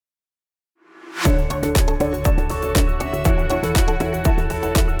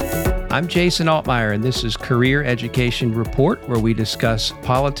I'm Jason Altmeyer, and this is Career Education Report, where we discuss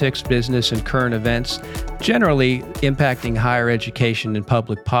politics, business, and current events, generally impacting higher education and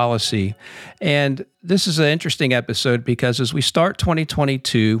public policy. And this is an interesting episode because as we start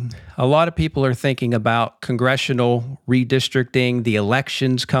 2022, a lot of people are thinking about congressional redistricting, the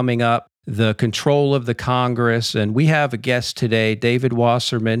elections coming up, the control of the Congress. And we have a guest today, David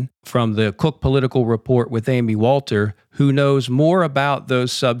Wasserman from the Cook Political Report with Amy Walter, who knows more about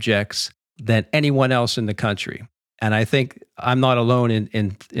those subjects than anyone else in the country. And I think I'm not alone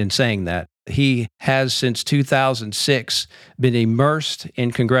in saying that. He has, since 2006, been immersed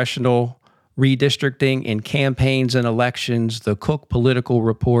in congressional redistricting, in campaigns and elections. The Cook Political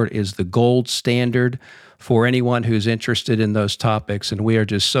Report is the gold standard for anyone who's interested in those topics. And we are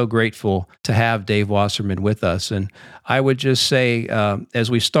just so grateful to have Dave Wasserman with us. And I would just say, as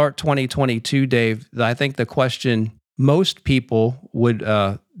we start 2022, Dave, I think the question most people would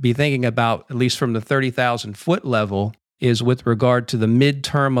be thinking about, at least from the 30,000-foot level, is with regard to the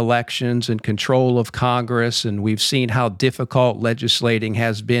midterm elections and control of Congress. And we've seen how difficult legislating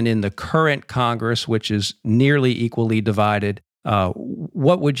has been in the current Congress, which is nearly equally divided.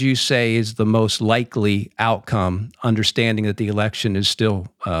 What would you say is the most likely outcome, understanding that the election is still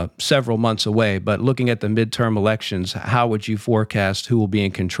several months away, but looking at the midterm elections, how would you forecast who will be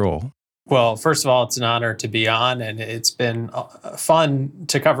in control? Well, first of all, it's an honor to be on, and it's been fun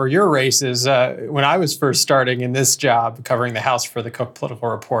to cover your races. When I was first starting in this job, covering the House for the Cook Political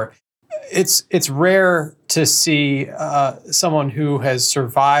Report, it's rare to see someone who has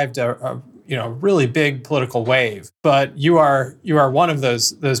survived a really big political wave. But you are one of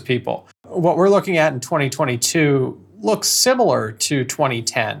those people. What we're looking at in 2022 looks similar to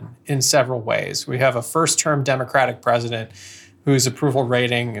 2010 in several ways. We have a first-term Democratic president whose approval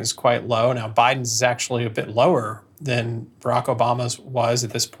rating is quite low. Now, Biden's is actually a bit lower than Barack Obama's was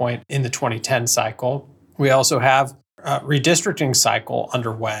at this point in the 2010 cycle. We also have a redistricting cycle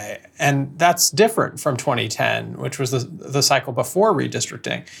underway, and that's different from 2010, which was the cycle before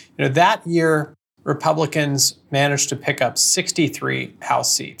redistricting. That year, Republicans managed to pick up 63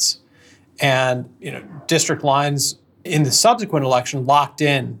 House seats, and district lines in the subsequent election locked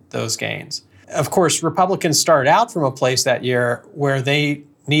in those gains. Of course, Republicans started out from a place that year where they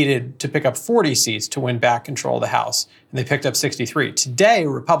needed to pick up 40 seats to win back control of the House, and they picked up 63. Today,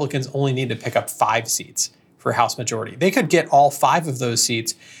 Republicans only need to pick up 5 seats for House majority. They could get all 5 of those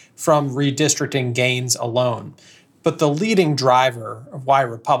seats from redistricting gains alone. But the leading driver of why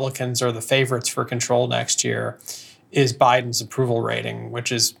Republicans are the favorites for control next year is Biden's approval rating,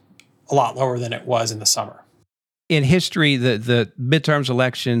 which is a lot lower than it was in the summer. In history, the midterms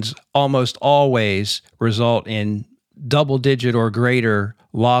elections almost always result in double-digit or greater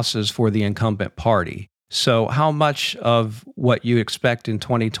losses for the incumbent party. So how much of what you expect in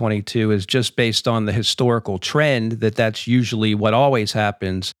 2022 is just based on the historical trend that's usually what always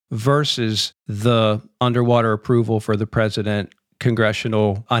happens versus the underwater approval for the president,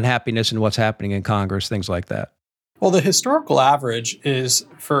 congressional unhappiness in what's happening in Congress, things like that? Well, the historical average is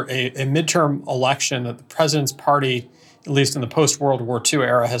for a midterm election that the president's party, at least in the post-World War II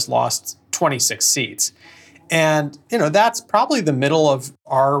era, has lost 26 seats. And, that's probably the middle of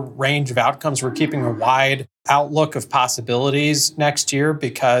our range of outcomes. We're keeping a wide outlook of possibilities next year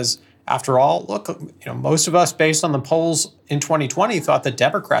because, after all, look, most of us, based on the polls in 2020, thought the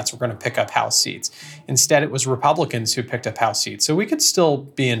Democrats were going to pick up House seats. Instead, it was Republicans who picked up House seats. So we could still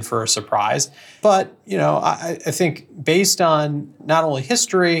be in for a surprise. But, I think based on not only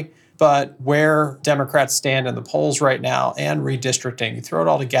history, but where Democrats stand in the polls right now and redistricting, you throw it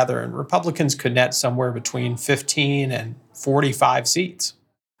all together, and Republicans could net somewhere between 15 and 45 seats.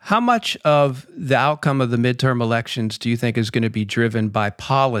 How much of the outcome of the midterm elections do you think is going to be driven by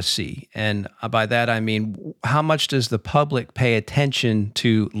policy? And by that, I mean, how much does the public pay attention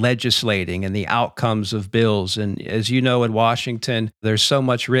to legislating and the outcomes of bills? And as you know, in Washington, there's so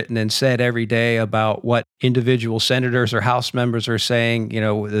much written and said every day about what individual senators or House members are saying.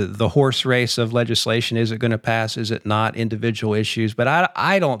 The horse race of legislation, is it going to pass? Is it not? Individual issues. But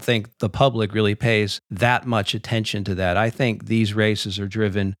I don't think the public really pays that much attention to that. I think these races are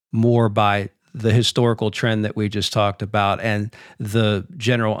driven more by the historical trend that we just talked about and the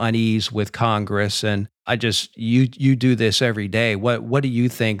general unease with Congress. And you do this every day. What do you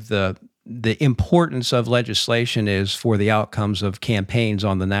think the importance of legislation is for the outcomes of campaigns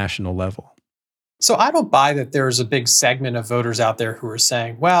on the national level? So I don't buy that there's a big segment of voters out there who are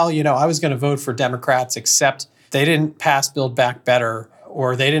saying, well, I was going to vote for Democrats, except they didn't pass Build Back Better,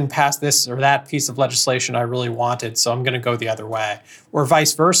 or they didn't pass this or that piece of legislation I really wanted, so I'm going to go the other way, or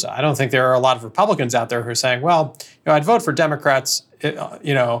vice versa. I don't think there are a lot of Republicans out there who are saying, well, I'd vote for Democrats,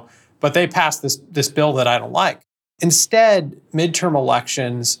 but they passed this bill that I don't like. Instead, midterm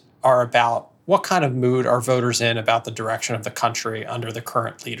elections are about what kind of mood are voters in about the direction of the country under the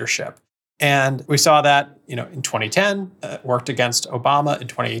current leadership. And we saw that, in 2010, it worked against Obama. In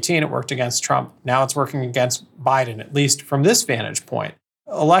 2018, it worked against Trump. Now it's working against Biden, at least from this vantage point.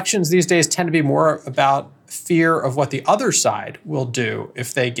 Elections these days tend to be more about fear of what the other side will do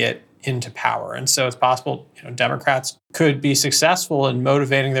if they get into power. And so it's possible, Democrats could be successful in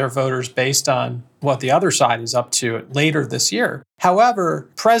motivating their voters based on what the other side is up to later this year. However,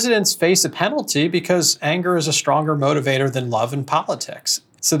 presidents face a penalty because anger is a stronger motivator than love in politics.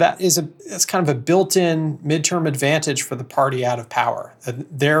 So that's kind of a built-in midterm advantage for the party out of power.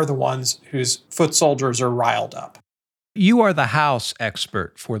 They're the ones whose foot soldiers are riled up. You are the House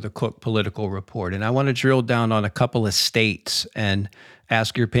expert for the Cook Political Report, and I want to drill down on a couple of states and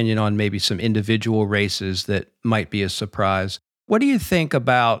ask your opinion on maybe some individual races that might be a surprise. What do you think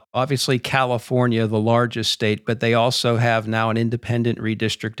about, obviously, California, the largest state, but they also have now an independent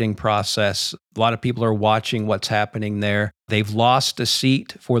redistricting process. A lot of people are watching what's happening there. They've lost a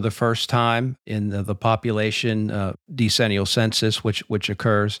seat for the first time in the population decennial census, which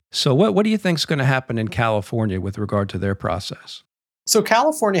occurs. So what do you think is going to happen in California with regard to their process? So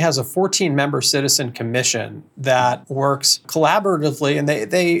California has a 14-member citizen commission that works collaboratively, and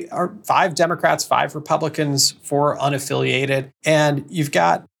they are 5 Democrats, 5 Republicans, 4 unaffiliated. And you've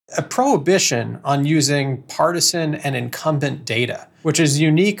got a prohibition on using partisan and incumbent data, which is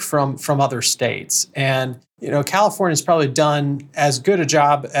unique from other states. And California's probably done as good a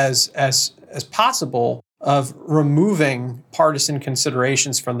job as possible of removing partisan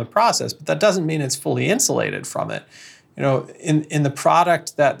considerations from the process, but that doesn't mean it's fully insulated from it. In the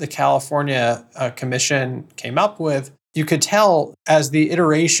product that the California Commission came up with, you could tell as the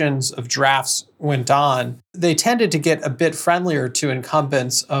iterations of drafts went on, they tended to get a bit friendlier to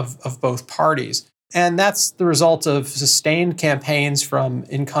incumbents of both parties. And that's the result of sustained campaigns from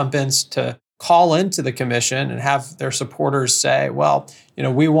incumbents to call into the commission and have their supporters say, well,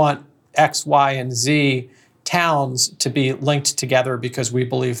 we want X, Y, and Z towns to be linked together because we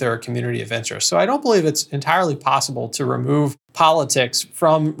believe they're a community of interest. So I don't believe it's entirely possible to remove politics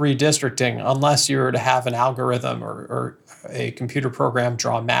from redistricting unless you were to have an algorithm or a computer program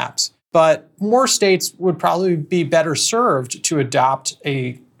draw maps. But more states would probably be better served to adopt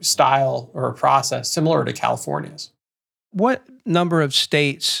a style or a process similar to California's. What number of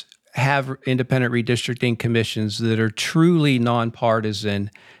states have independent redistricting commissions that are truly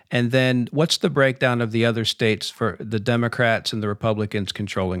nonpartisan? And then what's the breakdown of the other states for the Democrats and the Republicans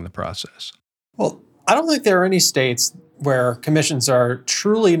controlling the process? Well, I don't think there are any states where commissions are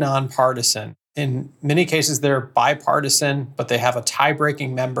truly nonpartisan. In many cases, they're bipartisan, but they have a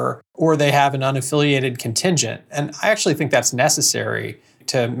tie-breaking member or they have an unaffiliated contingent. And I actually think that's necessary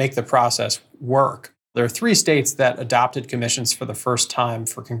to make the process work. There are 3 states that adopted commissions for the first time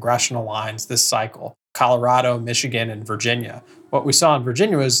for congressional lines this cycle: Colorado, Michigan, and Virginia. What we saw in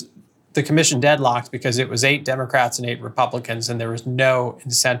Virginia was the commission deadlocked because it was 8 Democrats and 8 Republicans, and there was no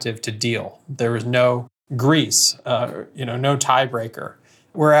incentive to deal. There was no grease, no tiebreaker.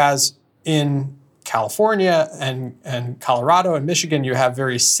 Whereas in California and Colorado and Michigan, you have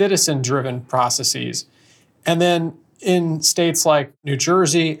very citizen-driven processes. And then in states like New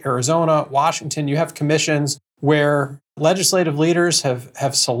Jersey, Arizona, Washington, you have commissions where legislative leaders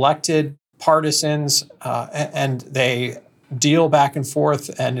have selected partisans and they deal back and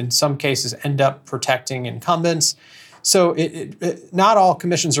forth and in some cases end up protecting incumbents. So not all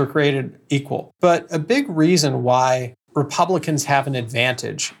commissions are created equal. But a big reason why Republicans have an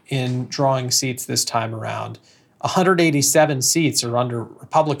advantage in drawing seats this time around, 187 seats are under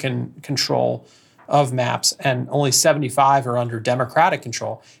Republican control of maps and only 75 are under Democratic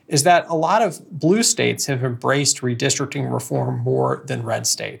control, is that a lot of blue states have embraced redistricting reform more than red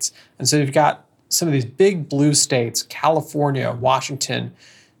states. And so you've got some of these big blue states, California, Washington,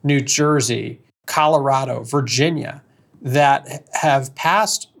 New Jersey, Colorado, Virginia, that have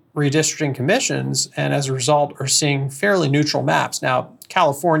passed redistricting commissions and as a result are seeing fairly neutral maps. Now,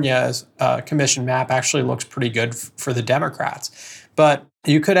 California's commission map actually looks pretty good for the Democrats, but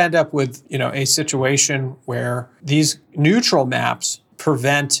you could end up with a situation where these neutral maps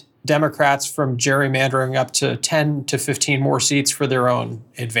prevent Democrats from gerrymandering up to 10 to 15 more seats for their own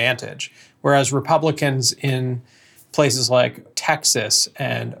advantage, whereas Republicans in places like Texas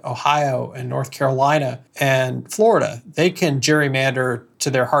and Ohio and North Carolina and Florida, they can gerrymander to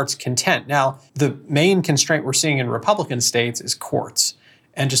their heart's content. Now, the main constraint we're seeing in Republican states is courts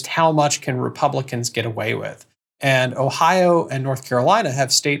and just how much can Republicans get away with. And Ohio and North Carolina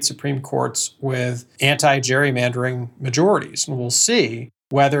have state Supreme Courts with anti-gerrymandering majorities. And we'll see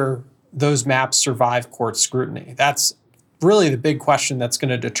whether those maps survive court scrutiny? That's really the big question that's going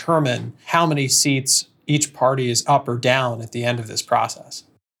to determine how many seats each party is up or down at the end of this process.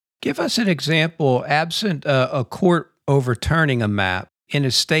 Give us an example, absent a court overturning a map in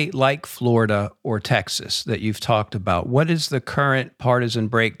a state like Florida or Texas that you've talked about. What is the current partisan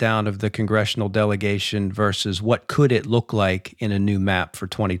breakdown of the congressional delegation versus what could it look like in a new map for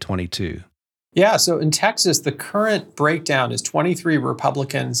 2022? Yeah, so in Texas, the current breakdown is 23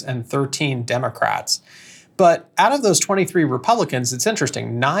 Republicans and 13 Democrats. But out of those 23 Republicans, it's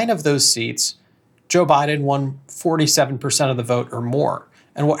interesting, 9 of those seats, Joe Biden won 47% of the vote or more.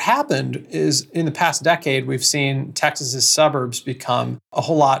 And what happened is in the past decade, we've seen Texas's suburbs become a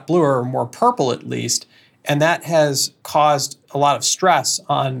whole lot bluer, or more purple at least. And that has caused a lot of stress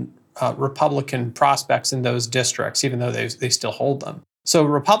on Republican prospects in those districts, even though they still hold them. So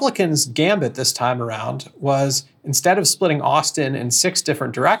Republicans' gambit this time around was, instead of splitting Austin in 6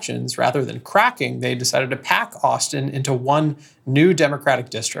 different directions, rather than cracking, they decided to pack Austin into one new Democratic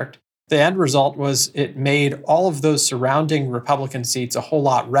district. The end result was it made all of those surrounding Republican seats a whole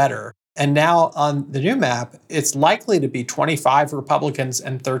lot redder. And now on the new map, it's likely to be 25 Republicans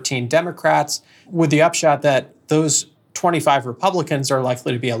and 13 Democrats, with the upshot that those 25 Republicans are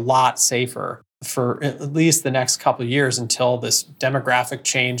likely to be a lot safer for at least the next couple of years until this demographic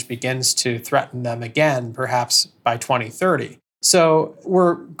change begins to threaten them again, perhaps by 2030. So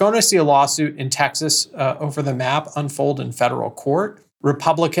we're going to see a lawsuit in Texas over the map unfold in federal court.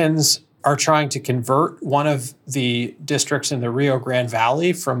 Republicans are trying to convert one of the districts in the Rio Grande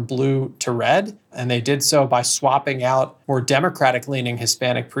Valley from blue to red, and they did so by swapping out more Democratic-leaning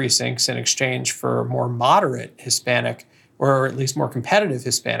Hispanic precincts in exchange for more moderate Hispanic, or at least more competitive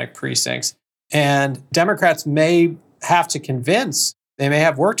Hispanic precincts. And Democrats may have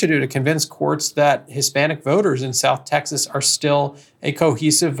work to do to convince courts that Hispanic voters in South Texas are still a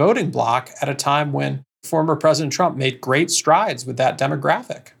cohesive voting bloc at a time when former President Trump made great strides with that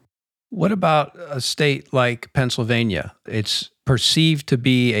demographic. What about a state like Pennsylvania? It's perceived to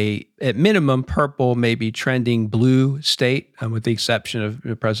be at minimum, purple, maybe trending blue state, with the exception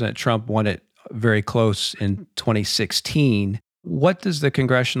of President Trump won it very close in 2016. What does the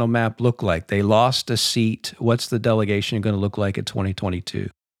congressional map look like? They lost a seat. What's the delegation going to look like in 2022?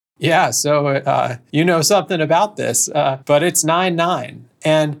 Yeah, so you know something about this, but it's 9-9.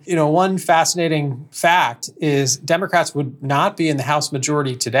 And one fascinating fact is Democrats would not be in the House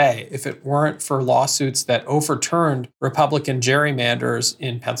majority today if it weren't for lawsuits that overturned Republican gerrymanders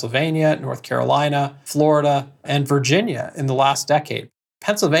in Pennsylvania, North Carolina, Florida, and Virginia in the last decade.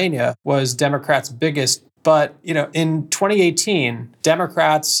 Pennsylvania was Democrats' biggest, but in 2018,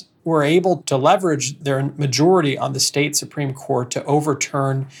 Democrats were able to leverage their majority on the state Supreme Court to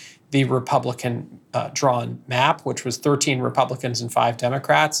overturn the Republican drawn map, which was 13 Republicans and 5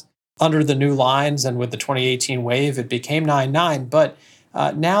 Democrats. Under the new lines and with the 2018 wave, it became 9-9. But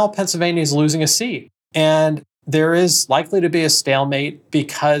now Pennsylvania is losing a seat. And there is likely to be a stalemate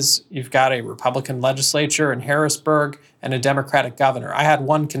because you've got a Republican legislature in Harrisburg and a Democratic governor. I had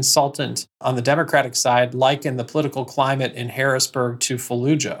one consultant on the Democratic side liken the political climate in Harrisburg to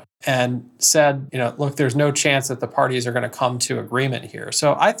Fallujah and said, look, there's no chance that the parties are going to come to agreement here.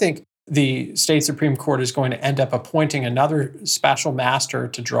 So I think the state Supreme Court is going to end up appointing another special master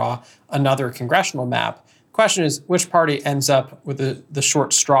to draw another congressional map. The question is, which party ends up with the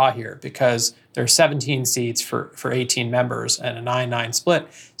short straw here? Because there are 17 seats for 18 members and a 9-9 split.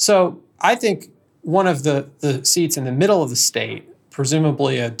 So I think one of the seats in the middle of the state,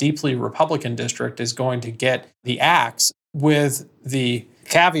 presumably a deeply Republican district, is going to get the axe, with the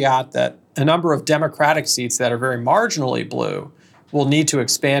caveat that a number of Democratic seats that are very marginally blue will need to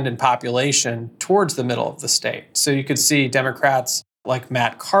expand in population towards the middle of the state. So you could see Democrats like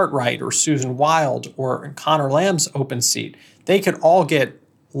Matt Cartwright or Susan Wild or Connor Lamb's open seat. They could all get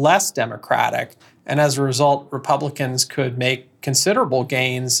less Democratic, and as a result, Republicans could make considerable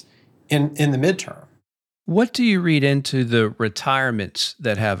gains in the midterm. What do you read into the retirements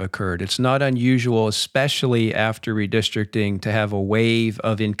that have occurred? It's not unusual, especially after redistricting, to have a wave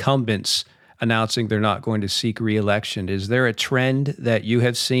of incumbents announcing they're not going to seek re-election. Is there a trend that you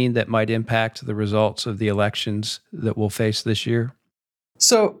have seen that might impact the results of the elections that we'll face this year?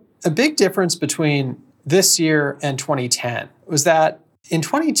 So a big difference between this year and 2010 was that in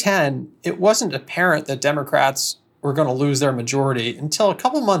 2010, it wasn't apparent that Democrats were going to lose their majority until a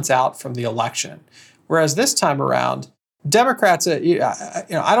couple months out from the election. Whereas this time around, Democrats, I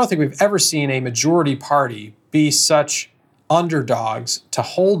don't think we've ever seen a majority party be such underdogs to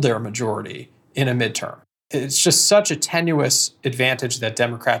hold their majority in a midterm. It's just such a tenuous advantage that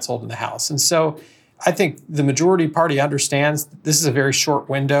Democrats hold in the House. And so I think the majority party understands this is a very short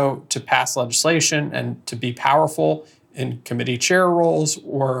window to pass legislation and to be powerful in committee chair roles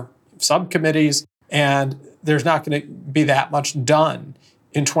or subcommittees. And there's not going to be that much done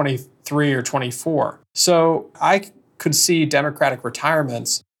in 23 or 24. So I could see Democratic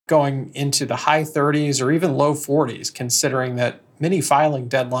retirements going into the high 30s or even low 40s, considering that many filing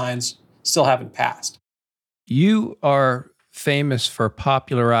deadlines still haven't passed. You are famous for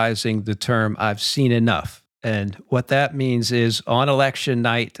popularizing the term, "I've seen enough." And what that means is on election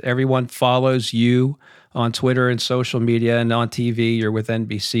night, everyone follows you on Twitter and social media and on TV. You're with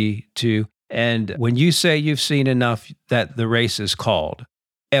NBC too. And when you say you've seen enough, that the race is called.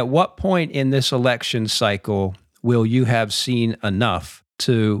 At what point in this election cycle will you have seen enough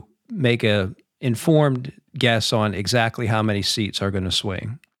to make an informed guess on exactly how many seats are going to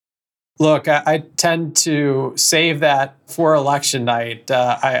swing? Look, I tend to save that for election night.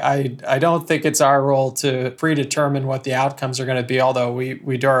 I don't think it's our role to predetermine what the outcomes are going to be, although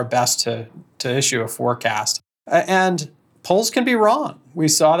we do our best to issue a forecast. And polls can be wrong. We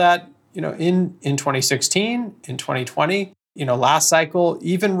saw that in 2016, in 2020, last cycle,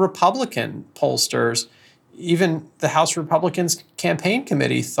 even Republican pollsters, even the House Republicans campaign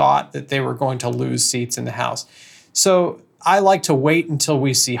committee thought that they were going to lose seats in the House. So I like to wait until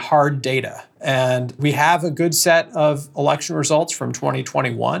we see hard data. And we have a good set of election results from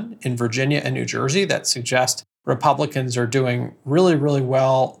 2021 in Virginia and New Jersey that suggest Republicans are doing really, really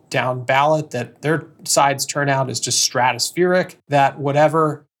well down ballot, that their side's turnout is just stratospheric, that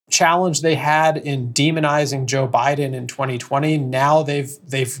whatever challenge they had in demonizing Joe Biden in 2020, now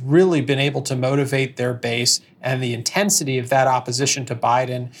they've really been able to motivate their base, and the intensity of that opposition to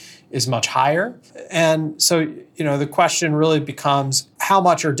Biden is much higher. And so, the question really becomes, how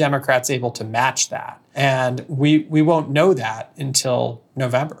much are Democrats able to match that? And we won't know that until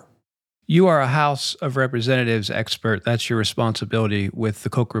November. You are a House of Representatives expert. That's your responsibility with the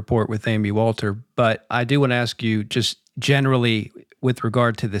Cook Report with Amy Walter. But I do want to ask you, just generally with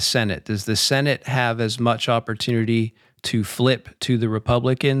regard to the Senate, does the Senate have as much opportunity to flip to the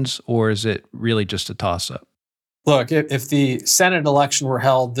Republicans, or is it really just a toss-up? Look, if the Senate election were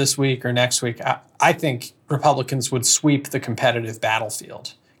held this week or next week, I think Republicans would sweep the competitive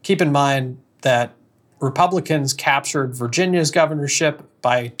battlefield. Keep in mind that Republicans captured Virginia's governorship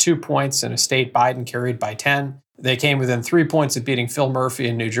by 2 points in a state Biden carried by 10. They came within 3 points of beating Phil Murphy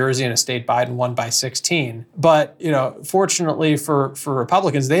in New Jersey in a state Biden won by 16. But, fortunately for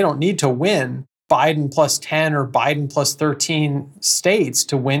Republicans, they don't need to win Biden plus 10 or Biden plus 13 states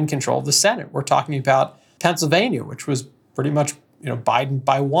to win control of the Senate. We're talking about Pennsylvania, which was pretty much, Biden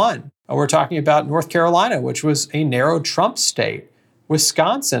by 1. We're talking about North Carolina, which was a narrow Trump state.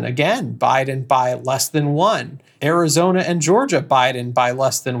 Wisconsin, again, Biden by less than 1. Arizona and Georgia, Biden by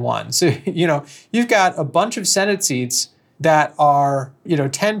less than 1. So, you've got a bunch of Senate seats that are,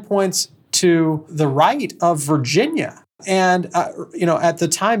 10 points to the right of Virginia. And, at the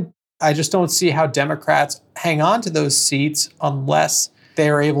time, I just don't see how Democrats hang on to those seats unless they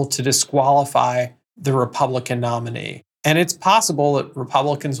are able to disqualify the Republican nominee. And it's possible that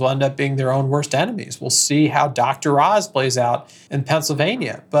Republicans will end up being their own worst enemies. We'll see how Dr. Oz plays out in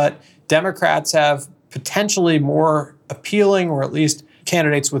Pennsylvania. But Democrats have potentially more appealing, or at least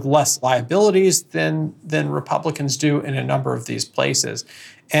candidates with less liabilities than Republicans do in a number of these places.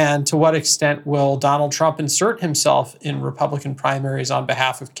 And to what extent will Donald Trump insert himself in Republican primaries on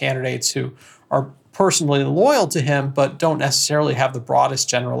behalf of candidates who are personally loyal to him, but don't necessarily have the broadest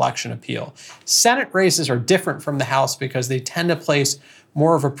general election appeal? Senate races are different from the House because they tend to place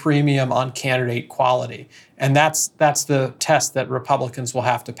more of a premium on candidate quality. And that's the test that Republicans will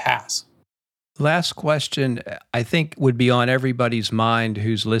have to pass. Last question, I think, would be on everybody's mind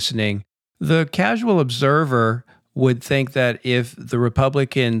who's listening. The casual observer would think that if the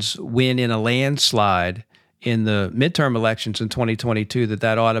Republicans win in a landslide in the midterm elections in 2022,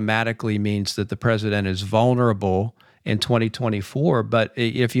 that automatically means that the president is vulnerable in 2024. But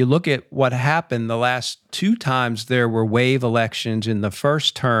if you look at what happened the last 2 times there were wave elections in the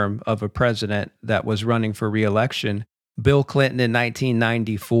first term of a president that was running for re-election, Bill Clinton in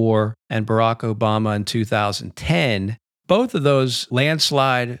 1994 and Barack Obama in 2010, both of those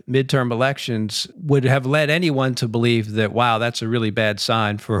landslide midterm elections would have led anyone to believe that, wow, that's a really bad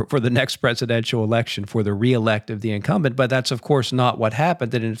sign for the next presidential election, for the re-elect of the incumbent. But that's, of course, not what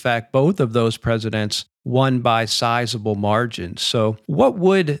happened. And in fact, both of those presidents won by sizable margins. So what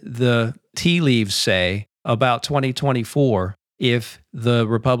would the tea leaves say about 2024 if the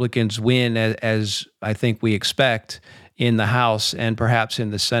Republicans win, as I think we expect, in the House and perhaps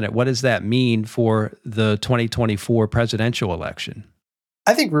in the Senate? What does that mean for the 2024 presidential election?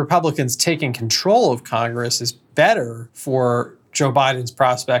 I think Republicans taking control of Congress is better for Joe Biden's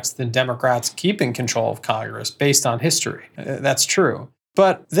prospects than Democrats keeping control of Congress based on history. That's true.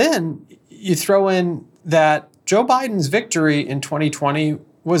 But then you throw in that Joe Biden's victory in 2020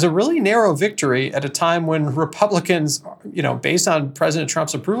 was a really narrow victory at a time when Republicans, based on President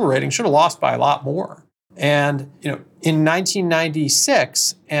Trump's approval rating, should have lost by a lot more. And, in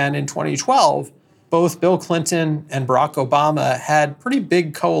 1996 and in 2012, both Bill Clinton and Barack Obama had pretty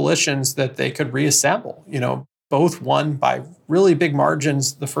big coalitions that they could reassemble. Both won by really big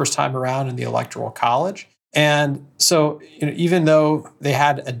margins the first time around in the Electoral College. And so, even though they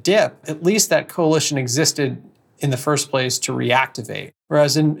had a dip, at least that coalition existed in the first place to reactivate.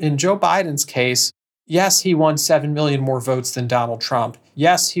 Whereas in Joe Biden's case, yes, he won 7 million more votes than Donald Trump.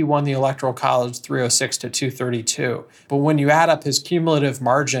 Yes, he won the Electoral College 306 to 232. But when you add up his cumulative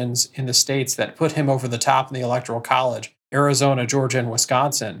margins in the states that put him over the top in the Electoral College, Arizona, Georgia, and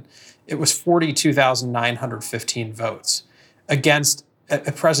Wisconsin, it was 42,915 votes against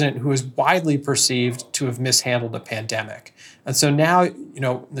a president who is widely perceived to have mishandled a pandemic. And so now,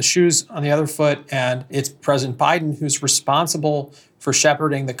 the shoe's on the other foot, and it's President Biden who's responsible for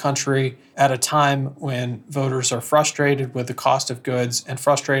shepherding the country at a time when voters are frustrated with the cost of goods and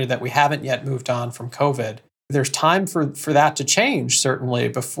frustrated that we haven't yet moved on from COVID. There's time for that to change, certainly,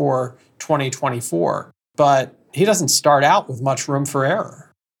 before 2024. But he doesn't start out with much room for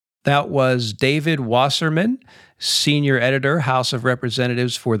error. That was David Wasserman, Senior Editor, House of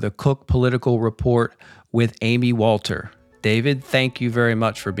Representatives for the Cook Political Report with Amy Walter. David, thank you very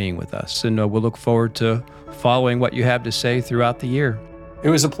much for being with us, and we'll look forward to following what you have to say throughout the year. It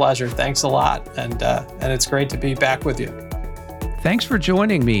was a pleasure. Thanks a lot, and it's great to be back with you. Thanks for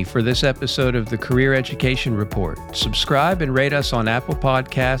joining me for this episode of the Career Education Report. Subscribe and rate us on Apple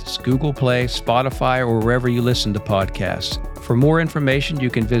Podcasts, Google Play, Spotify, or wherever you listen to podcasts. For more information,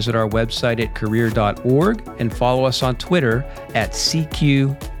 you can visit our website at career.org and follow us on Twitter at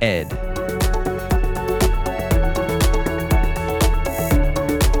CQEd.